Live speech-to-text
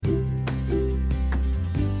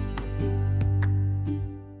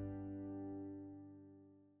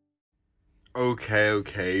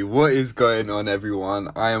Okay. What is going on,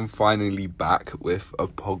 everyone? I am finally back with a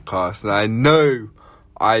podcast, and I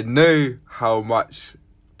know how much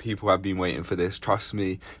people have been waiting for this. Trust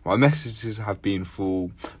me, my messages have been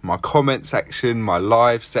full, my comment section, my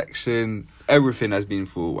live section, everything has been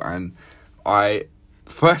full, and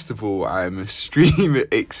first of all, I am extremely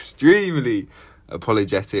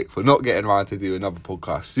apologetic for not getting around to do another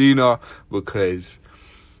podcast sooner, because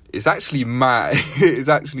it's actually mad. It's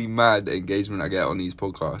actually mad the engagement I get on these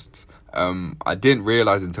podcasts. I didn't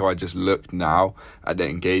realise until I just looked now at the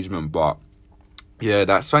engagement, but yeah,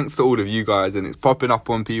 that's thanks to all of you guys, and it's popping up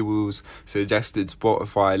on people's suggested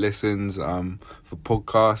Spotify listens for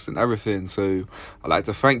podcasts and everything. So I'd like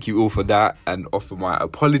to thank you all for that and offer my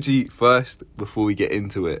apology first before we get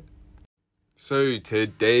into it. So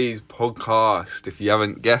today's podcast, if you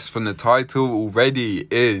haven't guessed from the title already,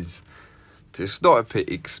 is to stop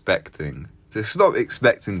expecting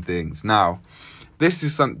things. Now, this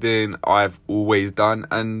is something I've always done,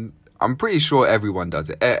 and I'm pretty sure everyone does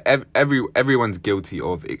it. Everyone's guilty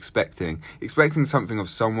of expecting something of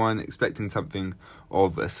someone, expecting something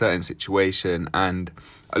of a certain situation, and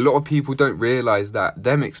a lot of people don't realize that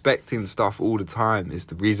them expecting stuff all the time is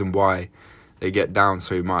the reason why they get down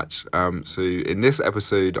so much. So in this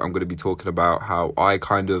episode, I'm going to be talking about how I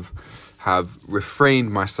kind of have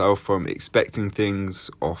refrained myself from expecting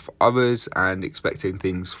things of others and expecting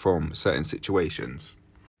things from certain situations.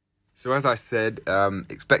 So as I said,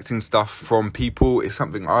 expecting stuff from people is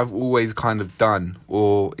something I've always kind of done,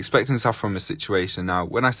 or expecting stuff from a situation. Now,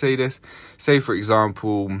 when I say this, say for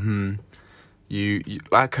example, you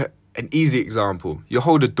like an easy example, you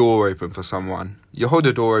hold a door open for someone. You're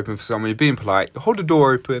being polite, you hold the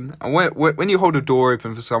door open, and when you hold a door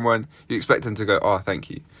open for someone, you expect them to go, "Oh,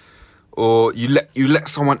 thank you." Or you let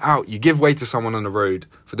someone out, you give way to someone on the road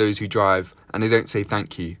for those who drive, and they don't say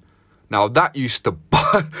thank you. Now that used to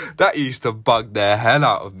bug the hell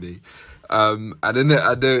out of me, and then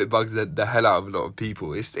I know it bugs the hell out of a lot of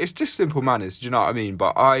people. It's just simple manners, do you know what I mean?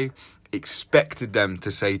 But I expected them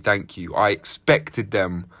to say thank you. I expected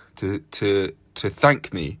them to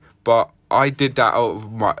thank me, but I did that out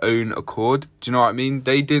of my own accord. Do you know what I mean?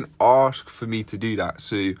 They didn't ask for me to do that,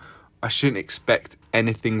 so I shouldn't expect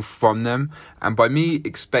anything from them. And by me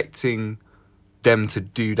expecting them to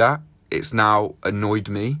do that, it's now annoyed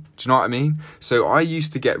me. Do you know what I mean? So I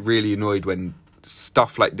used to get really annoyed when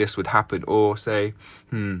stuff like this would happen, or say,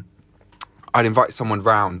 I'd invite someone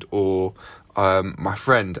round, or my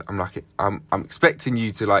friend, I'm like, I'm expecting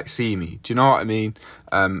you to like see me. Do you know what I mean?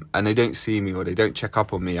 And they don't see me, or they don't check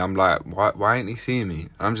up on me. I'm like, why ain't they seeing me?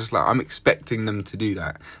 And I'm just like, I'm expecting them to do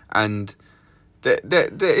that. And there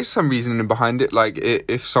is some reasoning behind it. Like,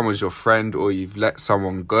 if someone's your friend, or you've let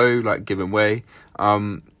someone go, like giving way,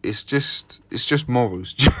 it's just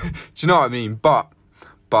morals. Do you know what I mean? But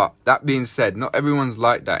that being said, not everyone's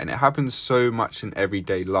like that, and it happens so much in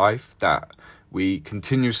everyday life that we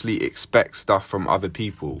continuously expect stuff from other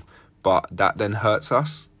people, but that then hurts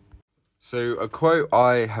us. So a quote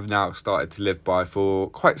I have now started to live by for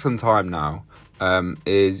quite some time now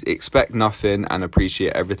is expect nothing and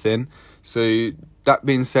appreciate everything. So that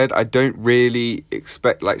being said, I don't really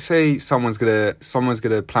expect, like, say someone's gonna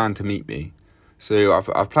plan to meet me. So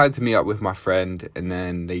I've planned to meet up with my friend, and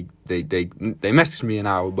then they message me an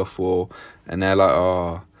hour before, and they're like,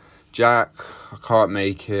 "Oh, Jack, I can't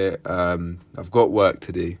make it. I've got work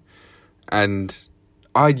to do." And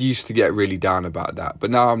I used to get really down about that,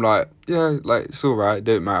 but now I'm like, yeah, like, it's all right,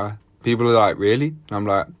 don't matter. People are like, "Really?" And I'm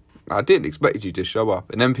like, "I didn't expect you to show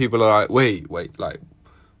up." And then people are like, wait, like,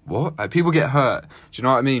 what? Like, people get hurt. Do you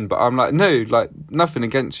know what I mean? But I'm like, no, like, nothing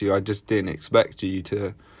against you. I just didn't expect you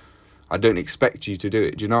to. I don't expect you to do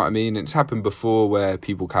it. Do you know what I mean? It's happened before where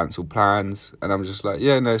people cancel plans, and I'm just like,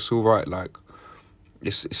 yeah, no, it's all right. Like,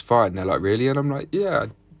 it's fine. They're like, "Really?" And I'm like, yeah,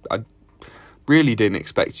 I really didn't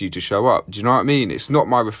expect you to show up. Do you know what I mean? It's not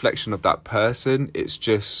my reflection of that person. It's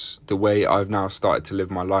just the way I've now started to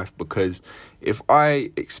live my life, because if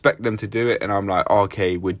I expect them to do it and I'm like, oh,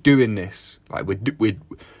 okay, we're doing this, like we're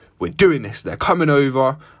doing this, they're coming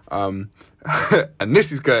over, and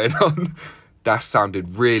this is going on, that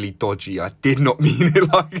sounded really dodgy. I did not mean it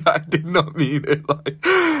like that. I did not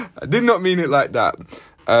mean it like that.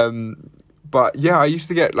 But yeah, I used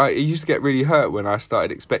to get really hurt when I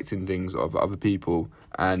started expecting things of other people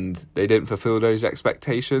and they didn't fulfill those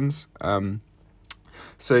expectations.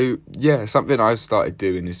 So yeah, something I've started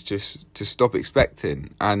doing is just to stop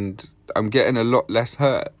expecting, and I'm getting a lot less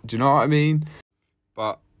hurt. Do you know what I mean?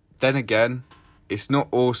 But then again, it's not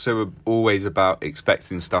also always about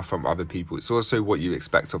expecting stuff from other people. It's also what you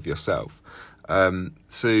expect of yourself.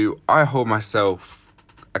 So I hold myself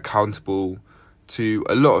accountable to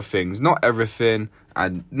a lot of things, not everything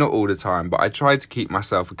and not all the time, but I try to keep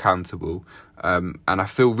myself accountable. And I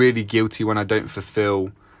feel really guilty when I don't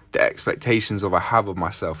fulfill the expectations I have of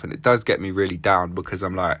myself. And it does get me really down because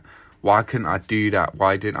I'm like, why couldn't I do that?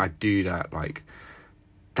 Why didn't I do that? Like,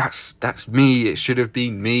 that's me. It should have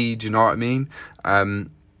been me. Do you know what I mean?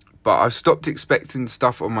 But I've stopped expecting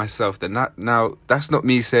stuff of myself. Now, that's not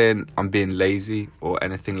me saying I'm being lazy or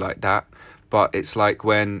anything like that. But it's like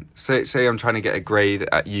when, say I'm trying to get a grade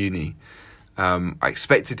at uni. I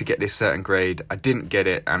expected to get this certain grade. I didn't get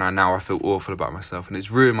it. And now I feel awful about myself. And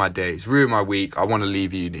it's ruined my day. It's ruined my week. I want to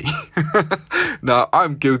leave uni. Now,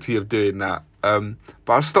 I'm guilty of doing that.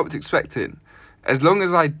 But I've stopped expecting. As long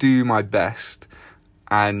as I do my best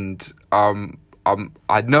and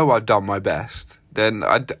I know I've done my best, then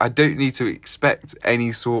I don't need to expect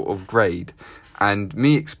any sort of grade. And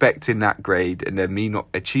me expecting that grade and then me not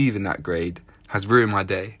achieving that grade has ruined my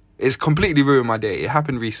day. It's completely ruined my day. It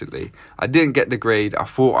happened recently. I didn't get the grade I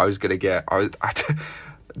thought I was going to get.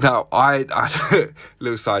 Now,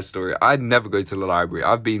 little side story. I'd never go to the library.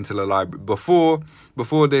 I've been to the library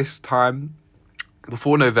before this time,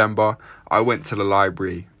 before November. I went to the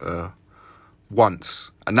library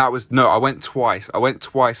once. And I went twice.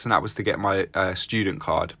 And that was to get my student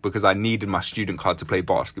card because I needed my student card to play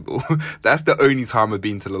basketball. That's the only time I've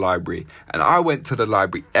been to the library. And I went to the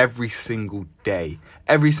library every single day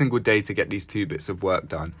to get these 2 bits of work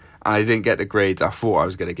done. And I didn't get the grades I thought I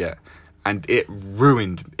was going to get. And it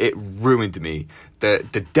ruined me.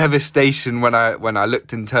 The devastation when I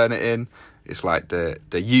looked and turned it in. It's like the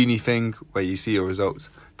uni thing where you see your results.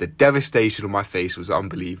 The devastation on my face was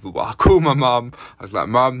unbelievable. I called my mum. I was like,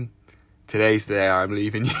 Mum, today's the day I'm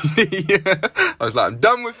leaving uni. I was like, I'm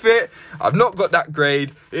done with it. I've not got that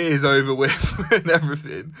grade. It is over with and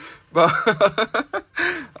everything. But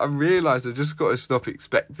I realised I just got to stop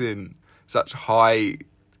expecting such high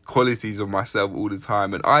qualities of myself all the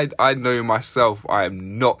time. And I know myself, I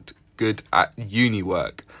am not good at uni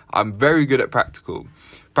work. I'm very good at practical.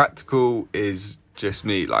 Practical is just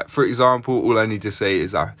me. Like, for example, all I need to say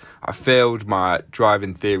is I failed my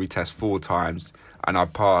driving theory test 4 times and I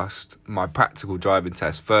passed my practical driving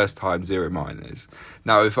test first time 0 minors.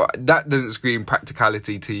 Now, if that doesn't scream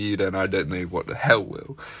practicality to you, then I don't know what the hell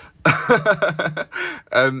will.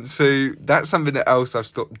 So that's something else I've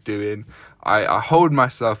stopped doing. I hold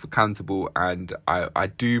myself accountable and I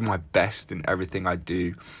do my best in everything I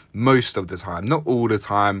do most of the time. Not all the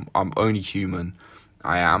time. I'm only human.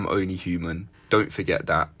 I am only human. Don't forget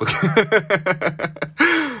that.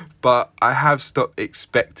 But I have stopped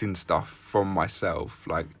expecting stuff from myself.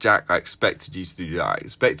 Like, Jack, I expected you to do that. I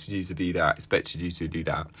expected you to be that. I expected you to do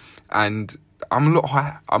that. And I'm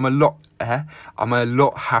a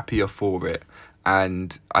lot happier for it.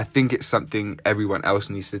 And I think it's something everyone else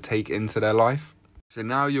needs to take into their life. So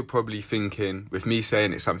now you're probably thinking, with me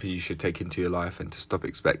saying it's something you should take into your life and to stop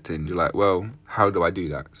expecting, you're like, well, how do I do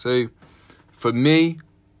that? So for me,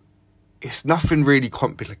 it's nothing really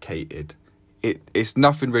complicated. It's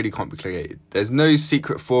nothing really complicated. There's no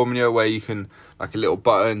secret formula where you can, like a little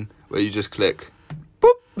button where you just click,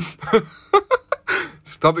 boop.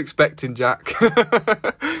 Stop expecting, Jack.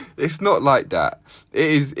 It's not like that.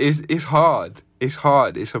 It's hard. It's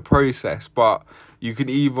hard. It's a process, but you can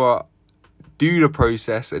either do the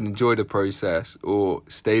process and enjoy the process or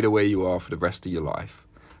stay the way you are for the rest of your life.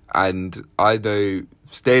 And I know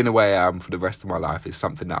staying the way I am for the rest of my life is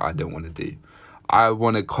something that I don't want to do. I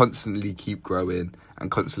want to constantly keep growing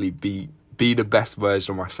and constantly be the best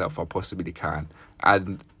version of myself I possibly can.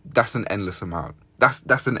 And that's an endless amount.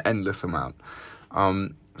 That's an endless amount.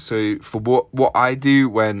 So for what I do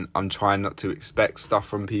when I'm trying not to expect stuff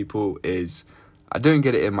from people is I don't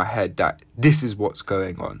get it in my head that this is what's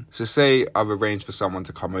going on. So say I've arranged for someone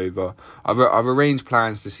to come over. I've arranged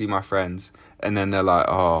plans to see my friends, and then they're like,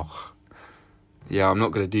 oh, yeah, I'm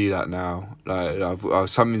not going to do that now. Like,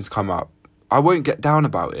 something's come up. I won't get down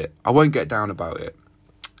about it.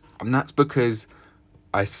 And that's because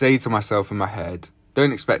I say to myself in my head,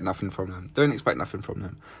 don't expect nothing from them.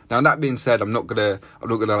 Now, that being said, I'm not gonna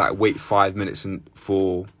like wait 5 minutes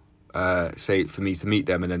for me to meet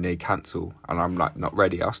them and then they cancel and I'm like not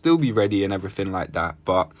ready. I'll still be ready and everything like that.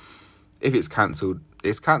 But if it's cancelled,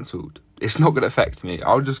 it's cancelled. It's not gonna affect me.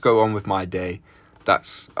 I'll just go on with my day.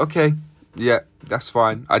 That's okay. Yeah, that's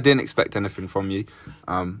fine. I didn't expect anything from you.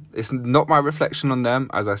 It's not my reflection on them,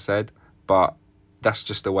 as I said, but that's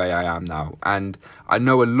just the way I am now. And I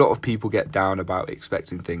know a lot of people get down about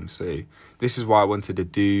expecting things. So this is why I wanted to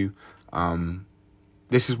do an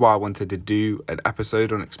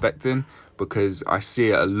episode on expecting, because I see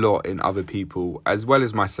it a lot in other people as well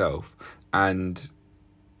as myself. And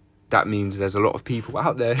that means there's a lot of people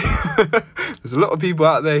out there. There's a lot of people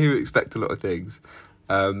out there who expect a lot of things.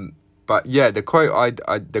 But yeah, the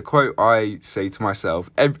quote I say to myself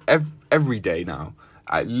every day now,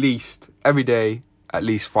 every day, at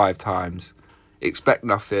least 5 times, expect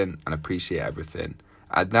nothing and appreciate everything.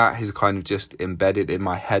 And that is kind of just embedded in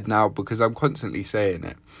my head now because I'm constantly saying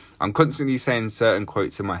it. I'm constantly saying certain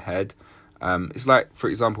quotes in my head. It's like, for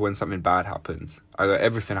example, when something bad happens, I go,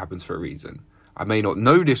 everything happens for a reason. I may not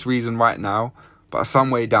know this reason right now, but some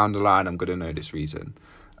way down the line, I'm going to know this reason.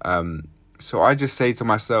 So I just say to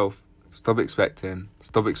myself, stop expecting,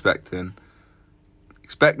 expect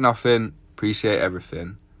nothing, appreciate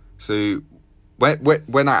everything. So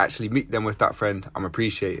when I actually meet them with that friend, I'm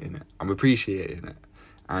appreciating it,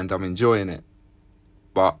 and I'm enjoying it.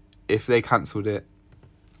 But if they cancelled it,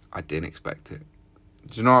 I didn't expect it.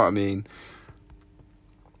 Do you know what I mean?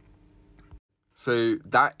 So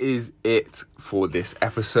that is it for this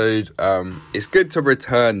episode. It's good to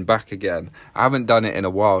return back again. I haven't done it in a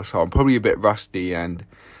while, so I'm probably a bit rusty, and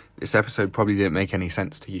this episode probably didn't make any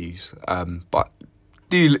sense to use. But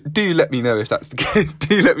do let me know if that's the case.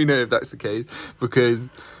 Do let me know if that's the case, because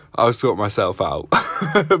I'll sort myself out.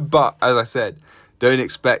 But as I said, don't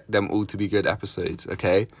expect them all to be good episodes,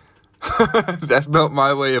 okay? That's not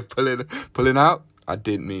my way of pulling out. I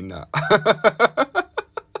didn't mean that.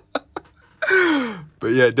 But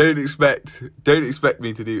yeah, don't expect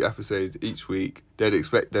me to do episodes each week. Don't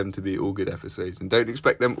expect them to be all good episodes, and don't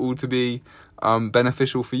expect them all to be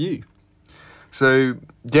beneficial for you. So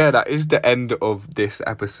yeah, that is the end of this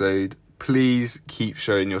episode. Please keep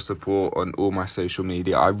showing your support on all my social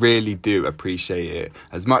media. I really do appreciate it.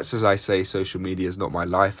 As much as I say social media is not my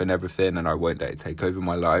life and everything, and I won't let it take over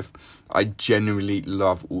my life, I genuinely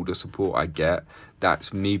love all the support I get.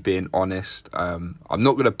 That's me being honest. I'm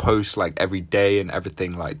not going to post like every day and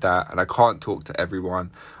everything like that. And I can't talk to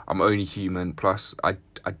everyone. I'm only human. Plus, I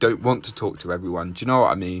don't want to talk to everyone. Do you know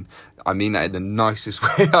what I mean? I mean that in the nicest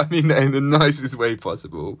way. I mean that in the nicest way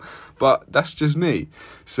possible. But that's just me.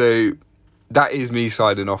 So that is me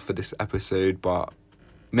signing off for this episode. But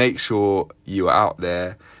make sure you are out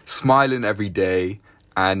there smiling every day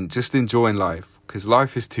and just enjoying life. Because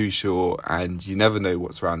life is too short and you never know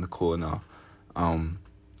what's around the corner.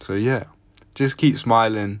 So yeah, just keep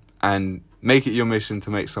smiling and make it your mission to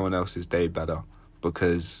make someone else's day better,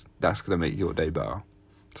 because that's going to make your day better.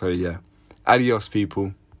 So yeah, adios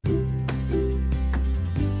people.